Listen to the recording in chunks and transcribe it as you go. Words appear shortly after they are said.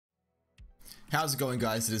How's it going,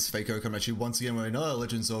 guys? It is Fakehero coming at you once again with another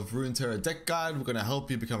Legends of Runeterra deck guide. We're going to help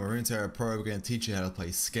you become a Runeterra Pro. We're going to teach you how to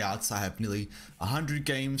play Scouts. I have nearly 100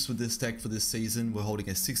 games with this deck for this season. We're holding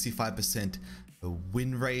a 65%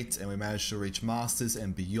 win rate and we managed to reach Masters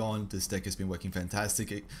and beyond. This deck has been working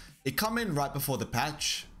fantastic. It come in right before the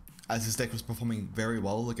patch, as this deck was performing very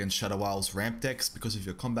well against Shadow Isle's ramp decks because of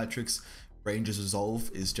your combat tricks. Ranger's Resolve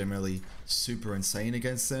is generally super insane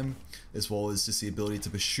against them, as well as just the ability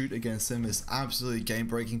to shoot against them is absolutely game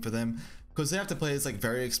breaking for them because they have to play as like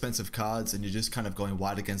very expensive cards and you're just kind of going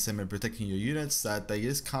wide against them and protecting your units that they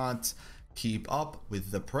just can't keep up with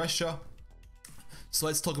the pressure. So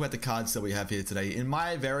let's talk about the cards that we have here today. In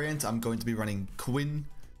my variant, I'm going to be running Quinn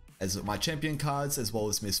as my champion cards, as well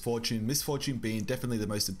as Miss Fortune. Miss Fortune being definitely the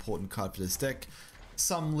most important card for this deck.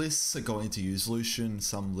 Some lists are going to use Lucian,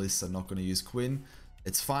 some lists are not going to use Quinn.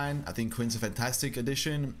 It's fine. I think Quinn's a fantastic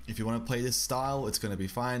addition. If you want to play this style, it's going to be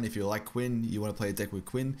fine. If you like Quinn, you want to play a deck with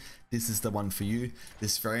Quinn, this is the one for you.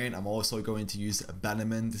 This variant, I'm also going to use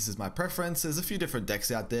Bannerman. This is my preference. There's a few different decks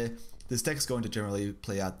out there. This deck's going to generally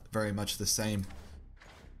play out very much the same.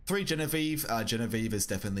 3 Genevieve. Genevieve is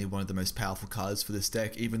definitely one of the most powerful cards for this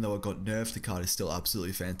deck. Even though it got nerfed, the card is still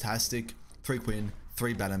absolutely fantastic. 3 Quinn,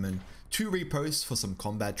 3 Bannerman, 2 Reposts for some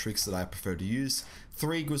combat tricks that I prefer to use,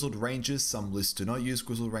 3 Grizzled Rangers. Some lists do not use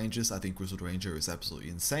Grizzled Rangers. I think Grizzled Ranger is absolutely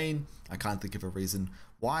insane. I can't think of a reason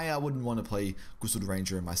why I wouldn't want to play Grizzled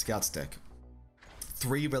Ranger in my Scouts deck.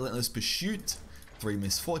 3 Relentless Pursuit, 3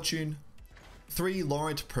 Miss Fortune, 3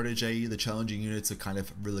 Laurent Protege. The challenging units are kind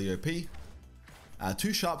of really OP.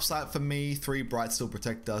 2 Sharp Sight for me, 3 Bright Steel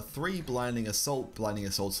Protector, 3 Blinding Assault. Blinding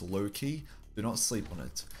Assault's low key, do not sleep on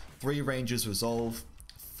it. 3 Rangers Resolve,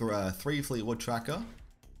 3 Fleetwood Tracker,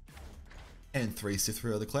 and 3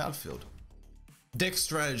 Sithrio the Cloudfield. Deck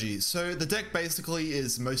strategy. So the deck basically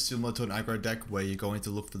is most similar to an aggro deck where you're going to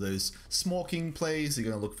look for those smorking plays, you're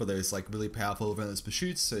going to look for those like really powerful Relentless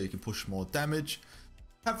Pursuits so you can push more damage.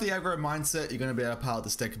 Have the aggro mindset, you're going to be able to pilot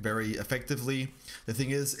this deck very effectively. The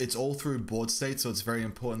thing is, it's all through board state, so it's very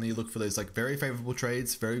important that you look for those like very favorable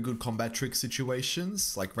trades, very good combat trick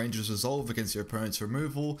situations, like Ranger's Resolve against your opponent's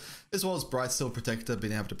removal, as well as Bright Steel Protector,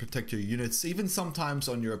 being able to protect your units, even sometimes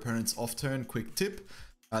on your opponent's off-turn. Quick tip,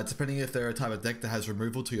 depending if they're a type of deck that has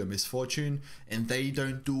removal to your Miss Fortune and they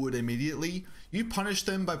don't do it immediately, you punish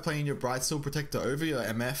them by playing your Bright Steel Protector over your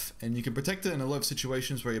MF, and you can protect it in a lot of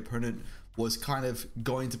situations where your opponent was kind of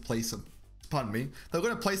going to play some, pardon me, they're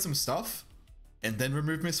going to play some stuff and then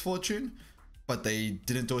remove Miss Fortune, but they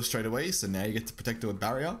didn't do it straight away, so now you get to protect it with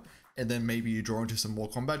barrier, and then maybe you draw into some more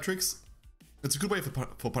combat tricks. It's a good way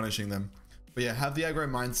for punishing them. But yeah, have the aggro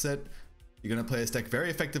mindset. You're going to play this deck very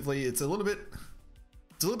effectively. It's a little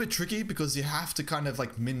bit tricky because you have to kind of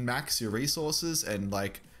like min-max your resources and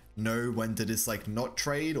like know when to just like not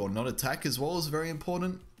trade or not attack as well is very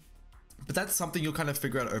important. But that's something you'll kind of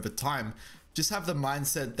figure out over time. Just have the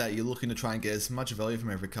mindset that you're looking to try and get as much value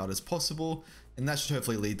from every card as possible, and that should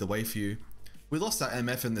hopefully lead the way for you. We lost our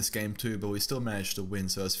MF in this game too, but we still managed to win,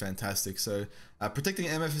 so it's fantastic. So protecting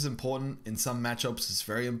MF is important. In some matchups, it's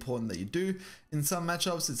very important that you do. In some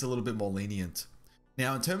matchups, it's a little bit more lenient.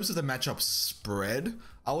 Now, in terms of the matchup spread,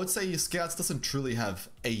 I would say your Scouts doesn't truly have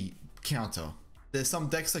a counter. There's some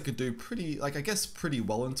decks that could do pretty, like I guess pretty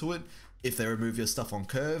well into it if they remove your stuff on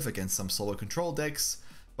curve against some solo control decks.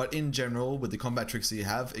 But in general, with the combat tricks that you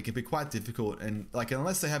have, it can be quite difficult. And like,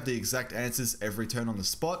 unless they have the exact answers every turn on the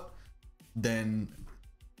spot, then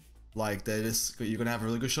like you're gonna have a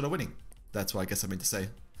really good shot of winning. That's what I guess I mean to say.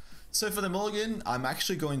 So for the Muligan, I'm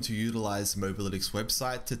actually going to utilize Mobilytics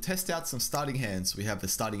website to test out some starting hands. We have the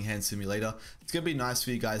starting hand simulator. It's gonna be nice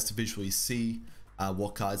for you guys to visually see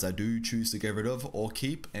what cards I do choose to get rid of or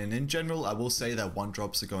keep. And in general, I will say that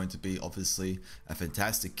 1-drops are going to be obviously a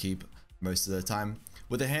fantastic keep most of the time.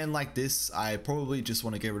 With a hand like this, I probably just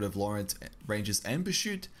want to get rid of Laurent, Rangers, and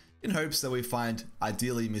Pursuit in hopes that we find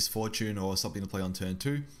ideally Miss Fortune or something to play on turn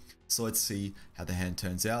 2. So let's see how the hand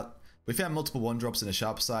turns out. We found multiple 1-drops in a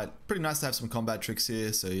Sharp Sight. Pretty nice to have some combat tricks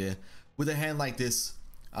here. So yeah, with a hand like this,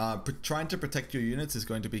 trying to protect your units is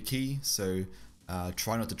going to be key. So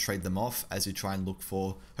try not to trade them off as you try and look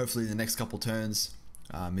for, hopefully in the next couple turns,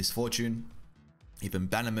 Miss Fortune, even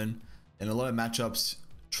Bannerman. In a lot of matchups,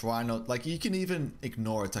 try not, like you can even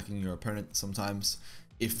ignore attacking your opponent sometimes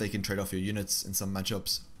if they can trade off your units in some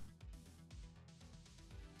matchups.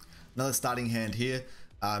 Another starting hand here.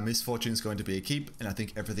 Miss Fortune is going to be a keep, and I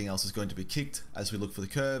think everything else is going to be kicked as we look for the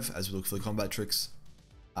curve, as we look for the combat tricks.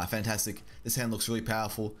 Fantastic. This hand looks really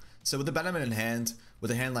powerful. So with the Bannerman in hand,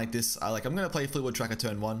 with a hand like this, I'm going to play Fleetwood Tracker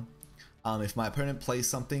turn 1. If my opponent plays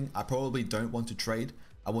something, I probably don't want to trade.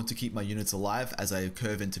 I want to keep my units alive as I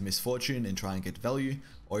curve into Miss Fortune and try and get value,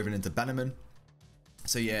 or even into Bannerman.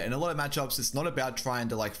 So yeah, in a lot of matchups, it's not about trying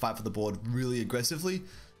to like fight for the board really aggressively.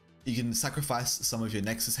 You can sacrifice some of your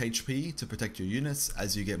Nexus HP to protect your units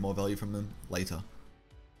as you get more value from them later.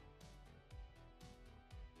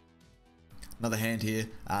 Another hand here,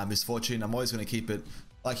 Miss Fortune. I'm always going to keep it.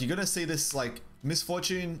 Like, you're going to see this, like, Miss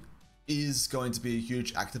Fortune is going to be a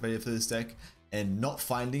huge activator for this deck, and not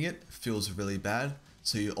finding it feels really bad.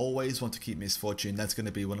 So you always want to keep Miss Fortune. That's going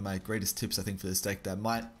to be one of my greatest tips, I think, for this deck.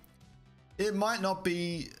 It might not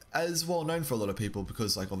be as well known for a lot of people,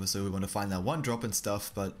 because, like, obviously we want to find that one drop and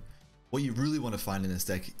stuff, but what you really want to find in this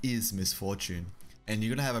deck is Miss Fortune, and you're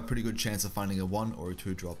going to have a pretty good chance of finding a 1 or a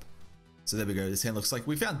 2 drop. So there we go. This hand looks like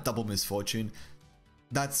we found double Miss Fortune.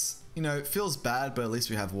 That's, you know, it feels bad, but at least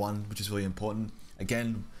we have 1, which is really important.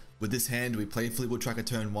 Again, with this hand, we play Fleetwood Tracker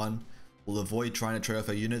turn 1. We'll avoid trying to trade off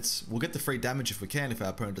our units. We'll get the free damage if we can, if our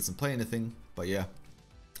opponent doesn't play anything. But yeah,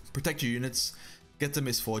 protect your units, get the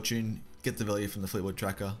Miss Fortune, get the value from the Fleetwood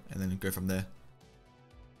Tracker, and then go from there.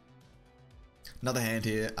 Another hand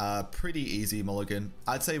here, pretty easy mulligan.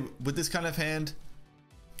 I'd say with this kind of hand,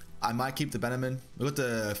 I might keep the Bannerman. We've got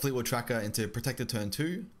the Fleetwood Tracker into Protector turn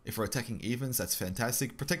 2. If we're attacking evens, that's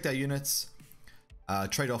fantastic. Protect our units.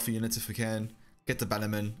 Trade off your units if we can. Get the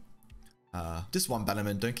Bannerman. Just 1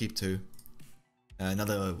 Bannerman, don't keep 2.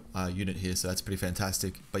 Another unit here, so that's pretty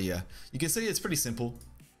fantastic. But yeah, you can see it's pretty simple.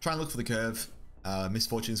 Try and look for the curve. Miss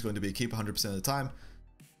Fortune is going to be a keep 100% of the time.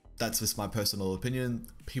 That's just my personal opinion.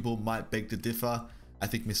 People might beg to differ. I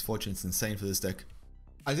think Miss Fortune is insane for this deck.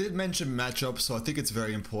 I did mention matchups, so I think it's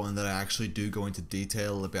very important that I actually do go into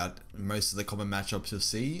detail about most of the common matchups you'll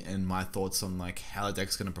see and my thoughts on like how the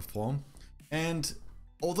deck's going to perform. And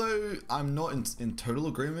although I'm not in total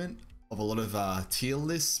agreement of a lot of tier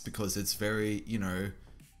lists, because it's very, you know,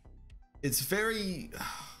 it's very,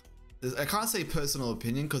 I can't say personal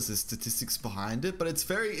opinion because there's statistics behind it, but it's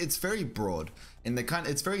very broad, and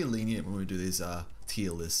it's very lenient when we do these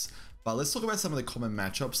tier lists. But let's talk about some of the common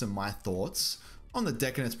matchups and my thoughts on the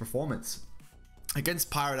deck and its performance.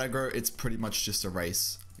 Against Pirate Aggro, it's pretty much just a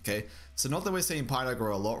race, okay? So not that we're seeing Pirate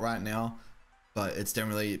Aggro a lot right now, but it's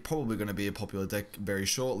generally probably going to be a popular deck very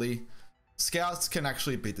shortly. Scouts can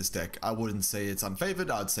actually beat this deck. I wouldn't say it's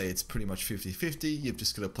unfavored, I'd say it's pretty much 50-50. You've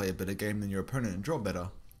just got to play a better game than your opponent and draw better.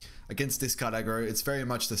 Against Discard Aggro, it's very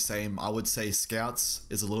much the same. I would say Scouts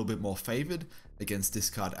is a little bit more favored against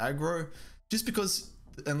Discard Aggro, just because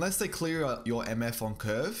unless they clear your MF on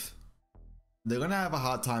curve, they're going to have a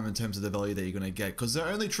hard time in terms of the value that you're going to get, because their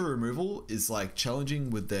only true removal is like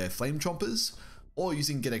challenging with their Flame Chompers or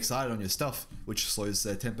using Get Excited on your stuff, which slows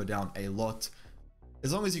their tempo down a lot.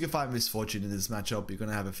 As long as you can find Miss Fortune in this matchup, you're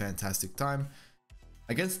going to have a fantastic time.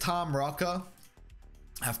 Against Tarm Raka,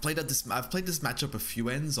 I've played this matchup a few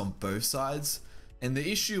ends on both sides, and the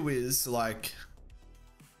issue is like,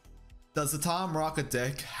 does the Tarm Raka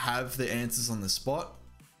deck have the answers on the spot?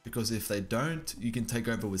 Because if they don't, you can take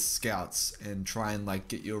over with Scouts and try and like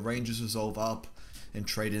get your Rangers Resolve up and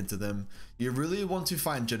trade into them. You really want to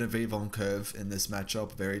find Genevieve on curve in this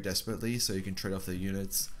matchup very desperately, so you can trade off their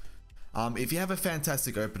units. If you have a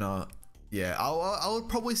fantastic opener, yeah, I would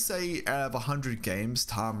probably say out of 100 games,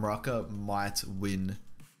 Tarm Raka might win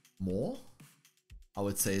more. I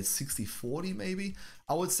would say it's 60-40 maybe.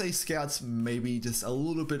 I would say Scouts maybe just a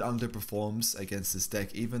little bit underperforms against this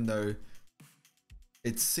deck, even though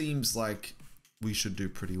it seems like we should do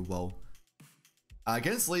pretty well.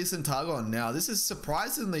 Against Lee Sin Targon, now this is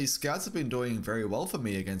surprisingly, Scouts have been doing very well for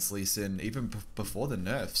me against Lee Sin, even before the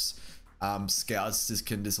nerfs. Scouts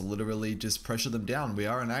can literally just pressure them down. We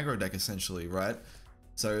are an aggro deck essentially, right?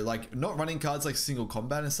 So like not running cards like single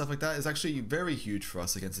combat and stuff like that is actually very huge for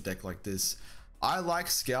us against a deck like this. I like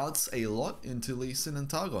Scouts a lot into Lee Sin and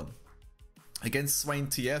Targon. Against Swain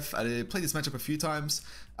TF, I played this matchup a few times.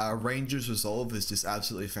 Rangers Resolve is just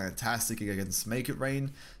absolutely fantastic against Make It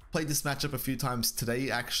Rain. Played this matchup a few times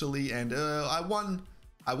today actually, and I won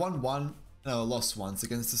one, no, lost once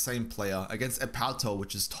against the same player, against Epauto,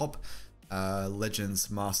 which is top Legends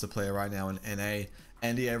master player right now in NA.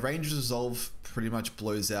 And yeah, Rangers Resolve pretty much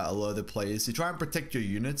blows out a lot of the players. You try and protect your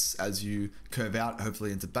units as you curve out,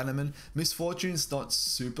 hopefully into Bannerman. Miss Fortune's not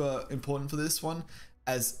super important for this one,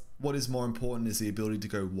 as what is more important is the ability to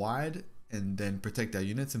go wide and then protect our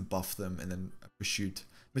units and buff them and then shoot.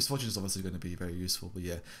 Miss Fortune is obviously going to be very useful, but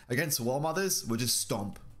yeah. Against War Mothers, we just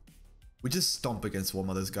stomp. We just stomp against War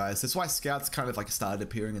Mothers, guys. That's why Scouts kind of like started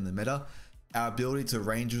appearing in the meta. Our ability to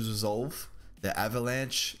Rangers Resolve, their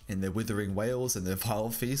Avalanche, and their Withering Whales, and their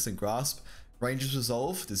Vile Feast and Grasp Ranger's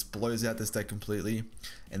Resolve, this blows out this deck completely,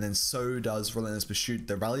 and then so does Relentless Pursuit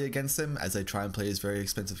the rally against them as they try and play his very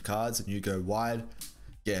expensive cards and you go wide.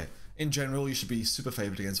 Yeah, in general you should be super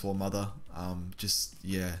favored against War Mother. Just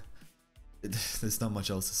yeah, there's not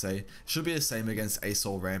much else to say. Should be the same against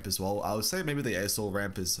Asol Ramp as well. I would say maybe the Asol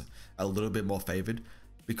Ramp is a little bit more favored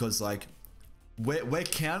because like we're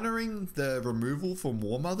countering the removal from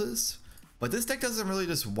War Mothers, but this deck doesn't really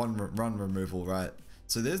just run removal, right?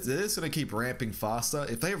 So they're just going to keep ramping faster.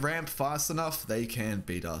 If they ramp fast enough, they can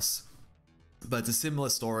beat us. But it's a similar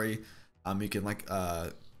story. You can like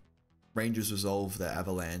Rangers Resolve their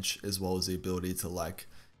Avalanche as well as the ability to like,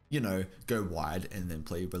 you know, go wide and then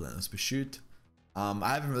play Relentless Pursuit. I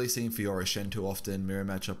haven't really seen Fiora Shen too often. Mirror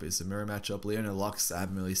matchup is a mirror matchup. Leona Lux I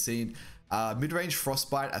haven't really seen. Mid-range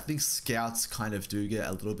Frostbite, I think Scouts kind of do get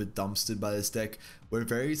a little bit dumpstered by this deck. We're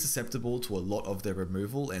very susceptible to a lot of their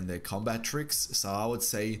removal and their combat tricks, so I would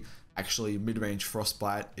say actually mid-range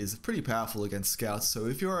Frostbite is pretty powerful against Scouts. So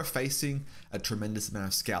if you're facing a tremendous amount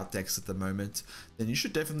of Scout decks at the moment, then you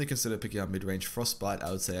should definitely consider picking up mid-range Frostbite.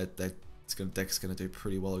 I would say that deck's going to do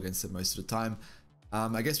pretty well against it most of the time.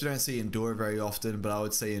 I guess we don't see Endure very often, but I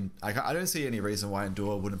would say I don't see any reason why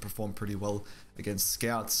Endure wouldn't perform pretty well against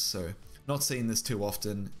Scouts, so not seeing this too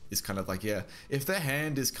often is kind of like, yeah, if their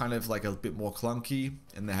hand is kind of like a bit more clunky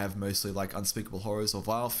and they have mostly like Unspeakable Horrors or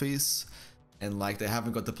Vile Feasts and like they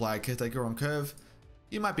haven't got the Player Caretaker on curve,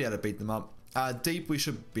 you might be able to beat them up. Deep, we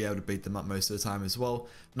should be able to beat them up most of the time as well.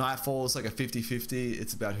 Nightfall is like a 50-50,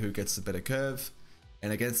 it's about who gets the better curve.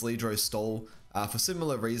 And against Lidro Stole, for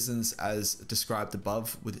similar reasons as described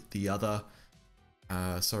above with the other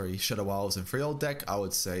Shadow Isles and Freehold deck, I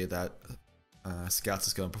would say that Scouts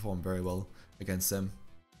is going to perform very well against them.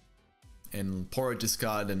 And Poro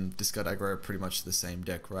Discard and Discard Aggro are pretty much the same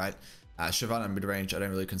deck, right? Shyvana mid-range, I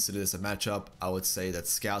don't really consider this a matchup. I would say that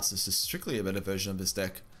Scouts is just strictly a better version of this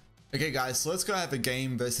deck. Okay guys, so let's go have a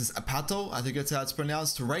game versus Apato, I think that's how it's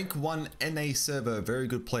pronounced. Rank 1 NA server, very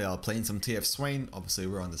good player, playing some TF Swain. Obviously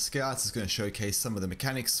we're on the Scouts, it's going to showcase some of the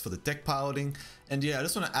mechanics for the deck piloting. And yeah, I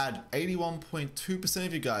just want to add 81.2%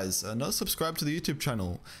 of you guys not subscribe to the YouTube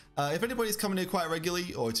channel. If anybody's coming here quite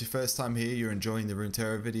regularly or it's your first time here, you're enjoying the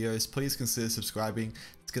Runeterra videos, please consider subscribing.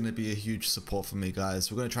 It's going to be a huge support for me guys.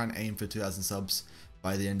 We're going to try and aim for 2,000 subs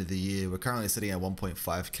by the end of the year. We're currently sitting at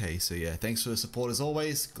 1.5k, so yeah, thanks for the support as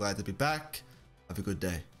always. Glad to be back. Have a good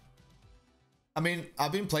day. I mean,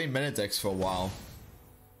 I've been playing meta decks for a while.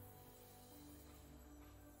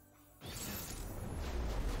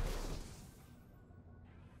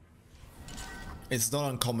 It's not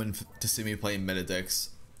uncommon to see me playing meta decks.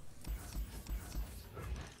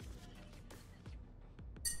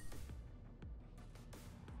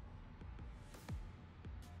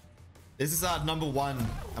 This is our number one.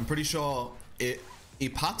 I'm pretty sure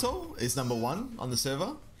Ipato is number one on the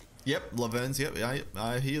server. Yep, Laverne's, yep,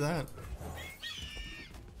 I hear that.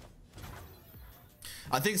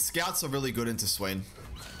 I think Scouts are really good into Swain.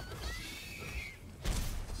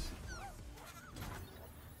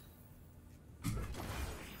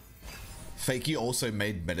 Fakey also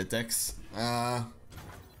made meta decks. I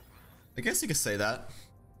guess you could say that.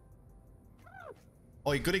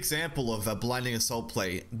 Oh, a good example of a Blinding Assault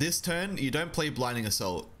play. This turn, you don't play Blinding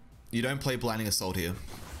Assault. You don't play Blinding Assault here.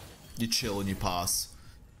 You chill and you pass.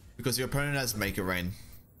 Because your opponent has Make It Rain.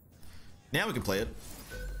 Now we can play it.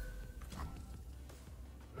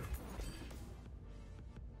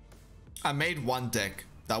 I made one deck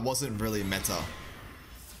that wasn't really meta.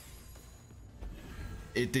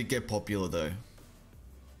 It did get popular though.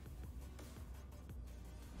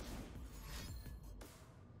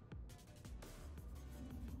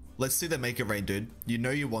 Let's see the Make It Rain, dude. You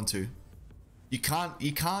know you want to. You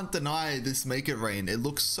can't deny this Make It Rain. It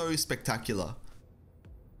looks so spectacular.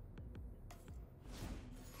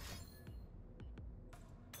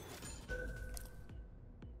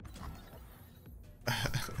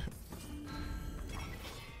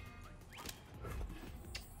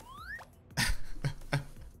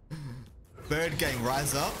 Bird Gang,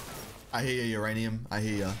 rise up. I hear you, Uranium. I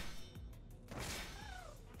hear ya.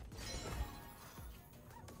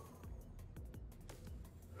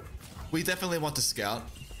 We definitely want to scout.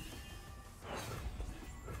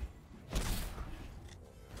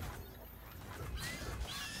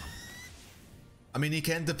 I mean, you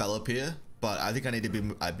can develop here, but I think I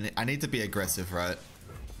need to be aggressive, right?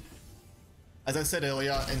 As I said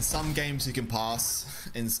earlier, in some games you can pass,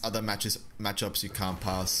 in other matchups you can't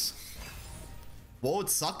pass. What would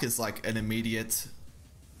suck is like an immediate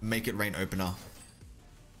Make It Rain opener.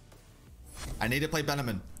 I need to play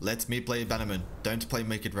Bannerman. Let me play Bannerman. Don't play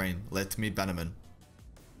Make It Rain. Let me Bannerman.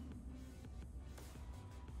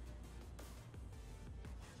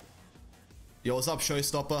 Yo, what's up,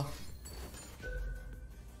 Showstopper?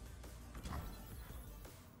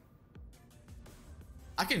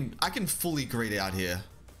 I can fully greed out here.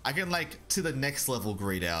 I can like to the next level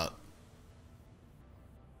greed out.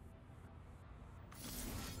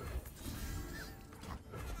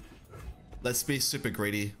 Let's be super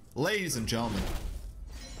greedy, ladies and gentlemen.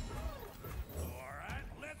 Alright,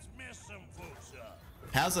 let's mess some folks up.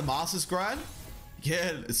 How's the Masters grind?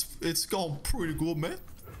 Yeah, it's going pretty good, man.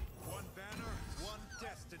 One banner, one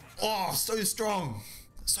destiny. Oh, so strong.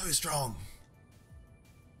 So strong.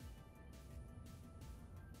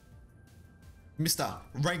 Mr.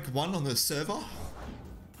 Rank 1 on the server?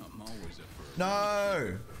 I'm always at first.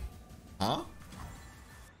 No. Huh?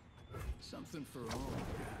 Something for all.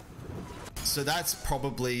 So that's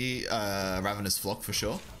probably Ravenous Flock for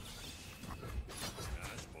sure.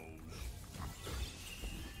 I suppose.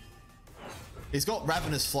 He's got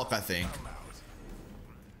Ravenous Flock, I think.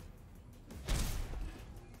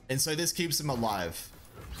 And so this keeps him alive.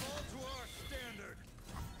 All to our standard.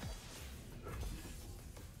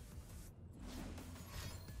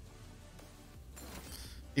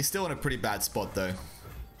 He's still in a pretty bad spot though.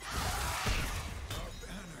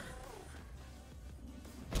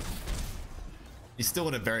 He's still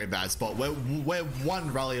in a very bad spot. We're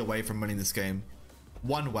one rally away from winning this game.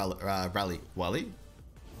 One rally. Wally?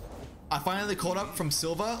 I finally caught up from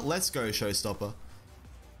silver. Let's go, Showstopper.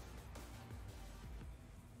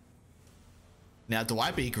 Now, do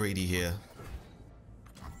I be greedy here?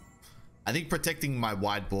 I think protecting my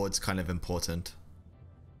wide board's kind of important.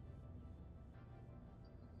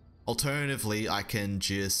 Alternatively, I can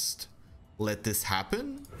just let this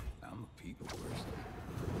happen. I'm a people person.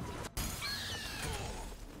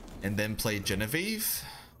 And then play Genevieve.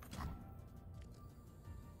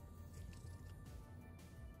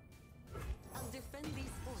 I'll defend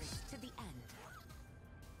these forests to the end.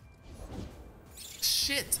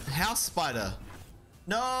 Shit! House Spider!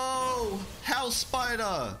 No! House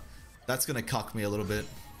Spider! That's gonna cuck me a little bit.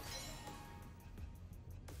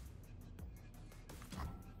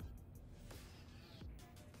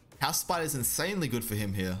 House Spider is insanely good for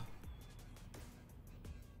him here.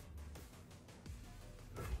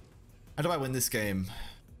 How do I win this game?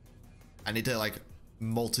 I need to like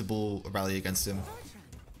multiple rally against him.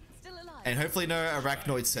 Still alive. And hopefully no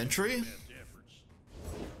Arachnoid Sentry.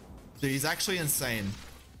 Dude, he's actually insane.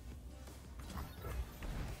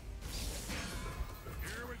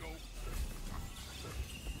 Here we go.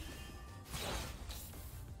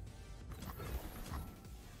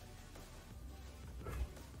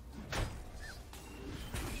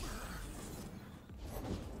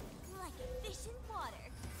 Like a fish in water.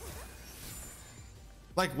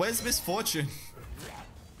 Like, where's Miss Fortune?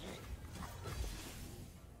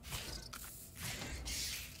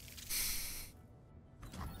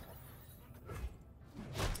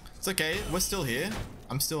 It's okay, we're still here.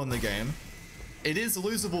 I'm still in the game. It is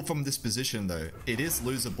losable from this position though. It is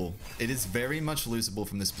losable. It is very much losable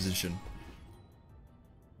from this position.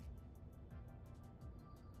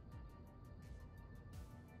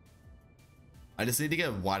 I just need to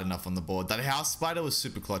get wide enough on the board. That House Spider was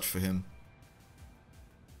super clutch for him.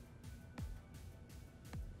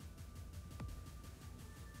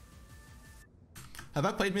 Have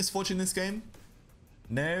I played Miss Fortune this game?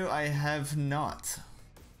 No, I have not.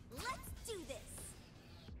 Let's do this.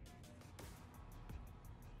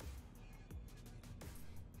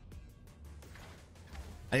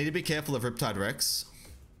 I need to be careful of Riptide Rex.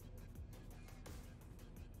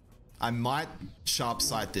 I might sharp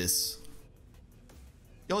sight this.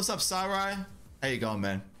 Yo, what's up, Sarai? How you going,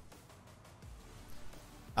 man?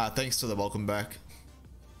 Thanks for the welcome back.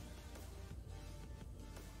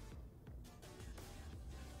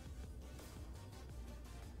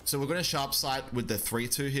 So we're going to sharp sight with the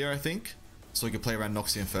 3-2 here, I think. So we can play around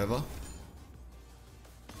Noxian further.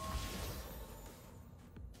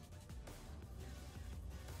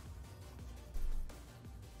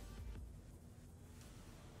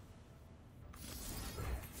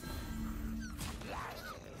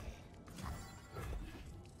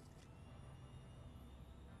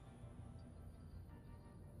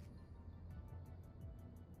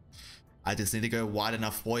 I just need to go wide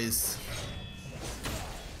enough, boys.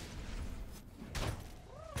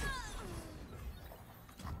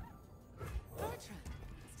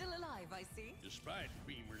 Still alive, I see. Despite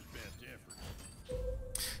Beamer's best efforts.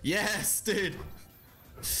 Yes, dude.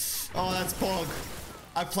 Oh, that's Pog.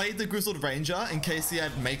 I played the Grizzled Ranger in case he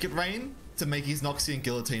had Make It Rain to make his Noxian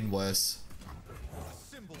Guillotine worse.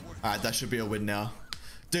 Alright, that should be a win now.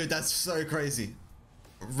 Dude, that's so crazy.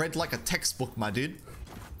 Read like a textbook, my dude.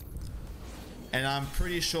 And I'm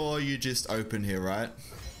pretty sure you just open here, right?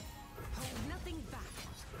 Nothing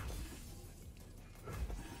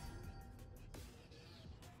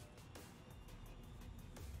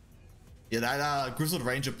Yeah, that Grizzled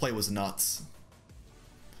Ranger play was nuts.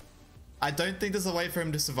 I don't think there's a way for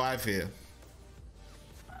him to survive here.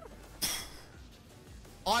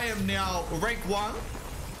 I am now rank 1.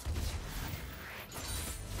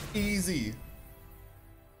 Easy.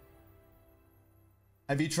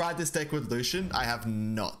 Have you tried this deck with Lucian? I have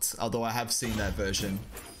not, although I have seen that version.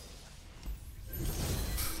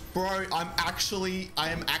 Bro, I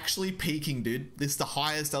am actually peaking, dude. This is the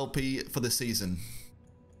highest LP for the season.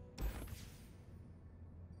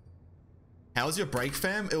 How was your break,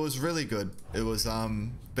 fam? It was really good. It was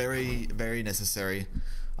very, very necessary.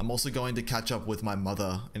 I'm also going to catch up with my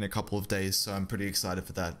mother in a couple of days, so I'm pretty excited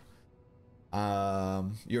for that.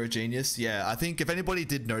 You're a genius. Yeah, I think if anybody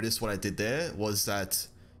did notice what I did there was that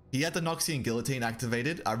he had the Noxian Guillotine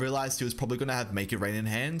activated. I realized he was probably going to have Make It Rain in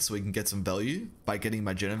hand so we can get some value by getting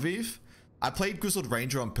my Genevieve. I played Grizzled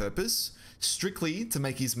Ranger on purpose, strictly to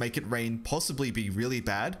make his Make It Rain possibly be really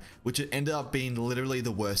bad, which it ended up being literally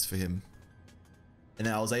the worst for him. And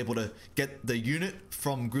then I was able to get the unit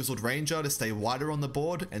from Grizzled Ranger to stay wider on the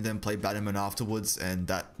board and then play Batman afterwards, and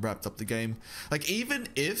that wrapped up the game. Like, even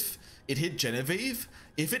if it hit Genevieve,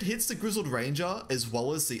 if it hits the Grizzled Ranger as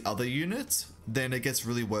well as the other units, then it gets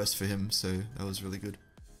really worse for him. So that was really good.